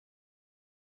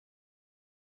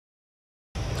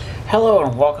Hello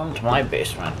and welcome to my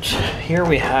basement. Here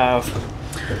we have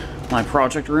my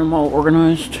project room all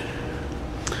organized.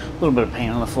 A little bit of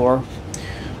paint on the floor.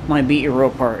 My BE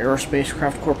Ropar Aerospace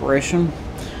Craft Corporation.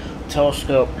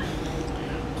 Telescope.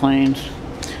 Planes.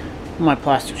 My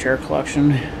plastic chair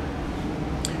collection.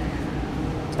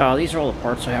 These are all the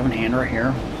parts I have in hand right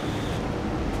here.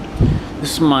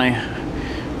 This is my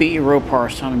BE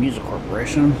Ropar Sound and Music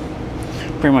Corporation.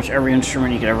 Pretty much every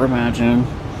instrument you could ever imagine.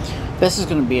 This is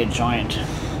going to be a giant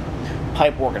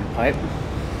pipe organ pipe.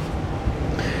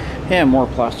 Yeah, more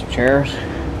plastic chairs.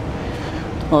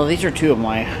 Well, these are two of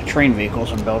my train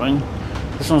vehicles I'm building.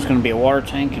 This one's going to be a water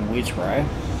tank and weed spray.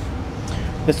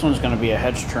 This one's going to be a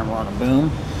hedge trimmer on a boom.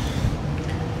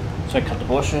 So I cut the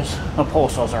bushes. The pole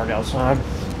saw's already outside.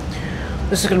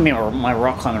 This is going to be my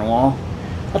rock climbing wall.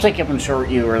 I'll take you up and show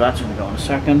you where that's going to go in a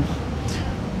second.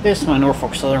 This is my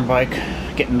Norfolk Southern bike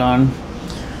getting done.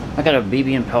 I got a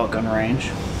BB and pellet gun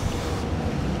range.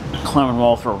 Climbing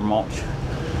wall for mulch.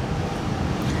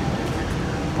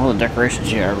 All the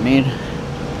decorations you ever need.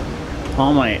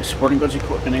 All my sporting goods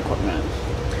equipment.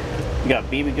 You got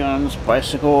BB guns,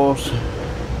 bicycles,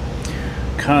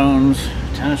 cones,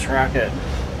 tennis racket,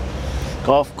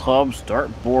 golf clubs,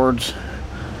 dart boards,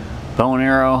 bow and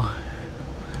arrow,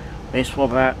 baseball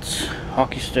bats,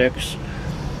 hockey sticks,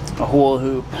 a hula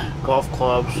hoop, golf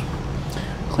clubs,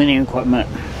 cleaning equipment.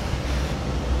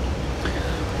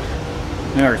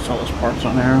 I already saw those parts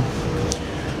on there.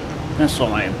 That's all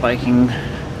my biking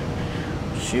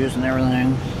shoes and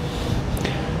everything.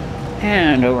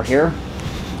 And over here,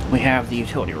 we have the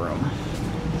utility room.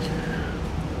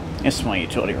 This is my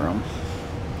utility room.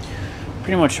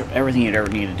 Pretty much everything you'd ever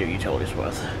need to do utilities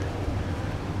with.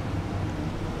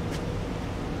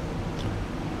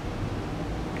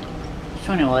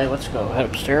 So anyway, let's go head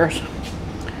upstairs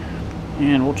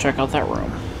and we'll check out that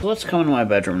room. So let's come into my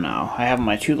bedroom now. I have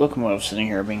my two locomotives sitting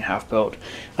here being half built.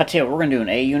 I tell you what, we're gonna do an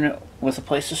A unit with a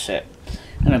place to sit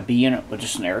and a B unit with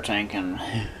just an air tank, and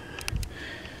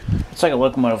it's like a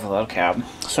locomotive without a cab.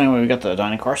 So anyway, we got the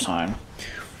dining car sign.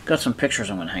 Got some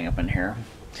pictures I'm gonna hang up in here.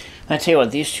 And I tell you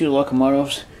what, these two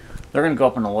locomotives, they're gonna go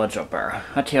up on the ledge up there.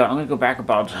 I tell you what, I'm gonna go back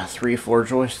about 3 floor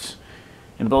joists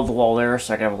and build the wall there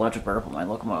so I can have a ledge up there to put my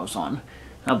locomotives on.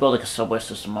 And I'll build like a subway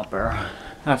system up there.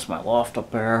 That's my loft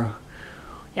up there.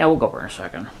 Yeah, we'll go over in a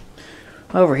second.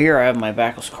 Over here I have my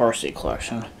backless car seat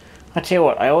collection. I tell you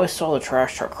what, I always saw the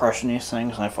trash truck crushing these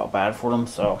things and I felt bad for them,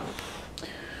 so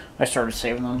I started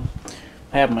saving them.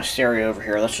 I have my stereo over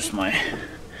here. That's just my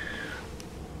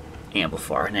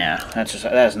amplifier. Nah, that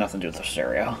has nothing to do with the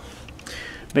stereo.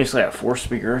 Basically I have 4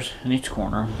 speakers in each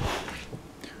corner.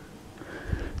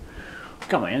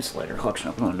 Got my insulator collection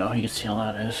up in the window. You can see how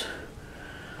that is.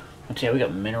 I tell you, we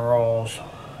got minerals.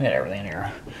 We got everything in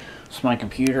here. It's my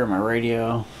computer, my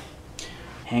radio,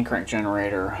 hand crank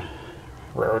generator,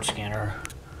 railroad scanner.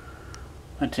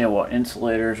 I tell you what,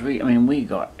 insulators. We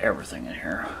got everything in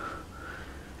here.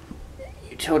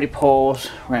 Utility poles.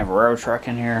 We're gonna have a railroad truck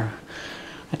in here.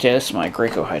 I tell you, this is my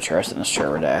Graco high chair. I sit in this chair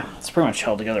every day. It's pretty much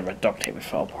held together by duct tape. It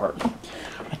fell apart.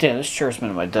 I tell you, this chair's been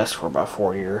at my desk for about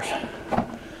 4 years.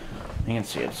 You can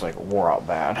see it's like wore out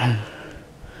bad.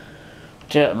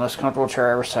 Yeah, the most comfortable chair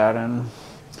I ever sat in.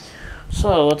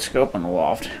 So let's go up in the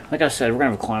loft. Like I said, we're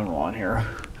gonna have a climbing wall in here.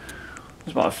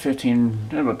 It's about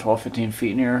 12, 15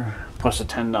 feet in here, plus a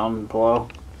 10 down below.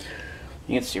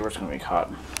 You can see where it's gonna be cut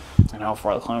and how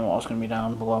far the climbing wall is gonna be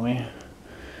down below me.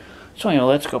 So anyway,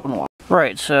 let's go up in the loft.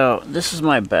 Right, so this is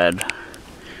my bed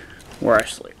where I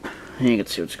sleep. And you can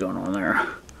see what's going on there.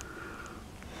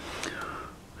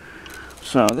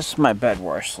 So this is my bed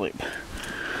where I sleep.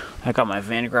 I got my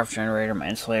Van de Graaff generator, my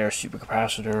insulator,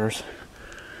 supercapacitors.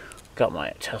 Got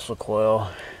my Tesla coil.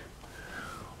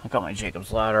 I got my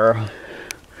Jacob's ladder.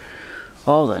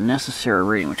 All the necessary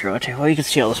reading material. I tell you what, you can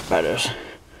see how this bed is.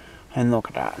 And look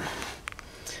at that.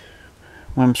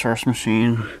 source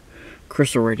machine.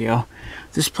 Crystal radio.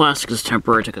 This plastic is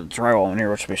temporary to get the drywall in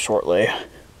here, which will be shortly.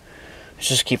 It's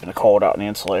just keeping the cold out and the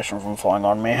insulation from falling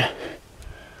on me.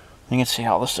 You can see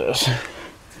how this is.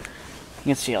 You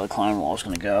can see how the climbing wall is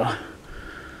going to go.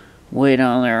 Way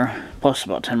down there, plus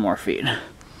about 10 more feet.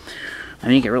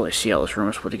 And you can really see how this room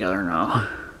is put together now.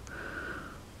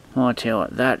 Well, I tell you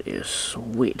what, that is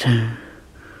sweet. Yeah,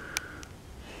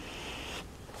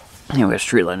 we got a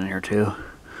street light in here too.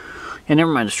 Yeah,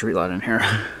 never mind the street light in here.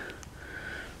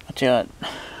 I tell you what,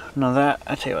 no,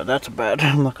 I tell you what, that's a bed.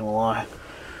 I'm not gonna lie.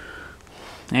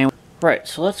 Anyway, right,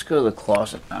 so let's go to the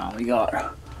closet now. We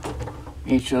got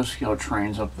HO scale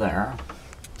trains up there.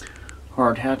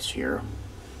 Hard hats here.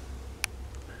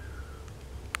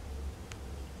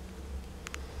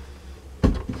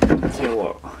 I tell you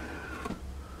what,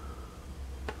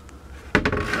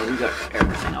 we got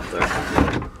everything up there.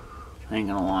 I ain't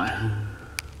gonna lie.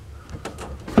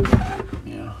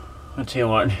 Yeah, I tell you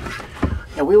what.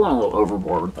 Yeah, we went a little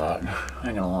overboard with that. I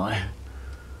ain't gonna lie.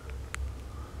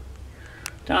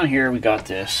 Down here we got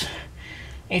this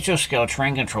HO-scale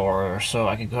train controller, so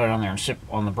I could go down there and sit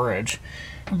on the bridge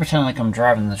and pretend like I'm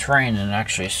driving the train and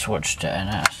actually switch to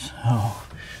NS. Oh,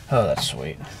 that's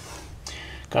sweet.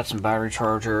 Got some battery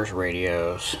chargers,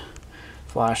 radios,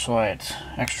 flashlights,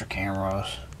 extra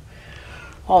cameras,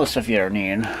 all the stuff you ever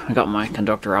need. I got my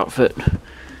conductor outfit,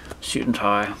 suit and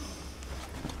tie,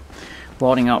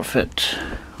 welding outfit,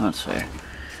 let's see,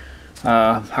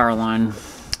 power line,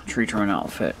 tree trimming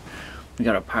outfit. We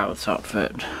got a pilot's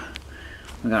outfit.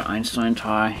 We got an Einstein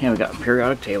tie. Yeah, we got a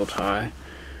periodic table tie.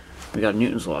 We got a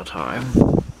Newton's Law tie.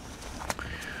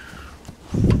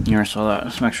 You already saw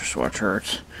that. Some extra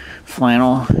sweatshirts.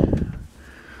 Flannel.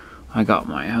 I got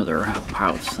my other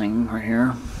pilot's thing right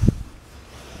here.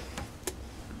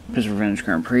 This is Revenge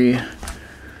Grand Prix.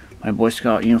 My Boy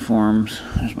Scout uniforms.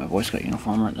 There's my Boy Scout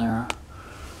uniform right there.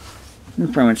 You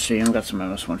can pretty much see I've got some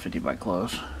MS 150 bike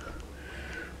clothes.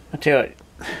 I tell you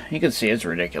what, you can see it's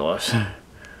ridiculous.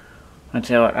 I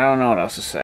tell you what, I don't know what else to say.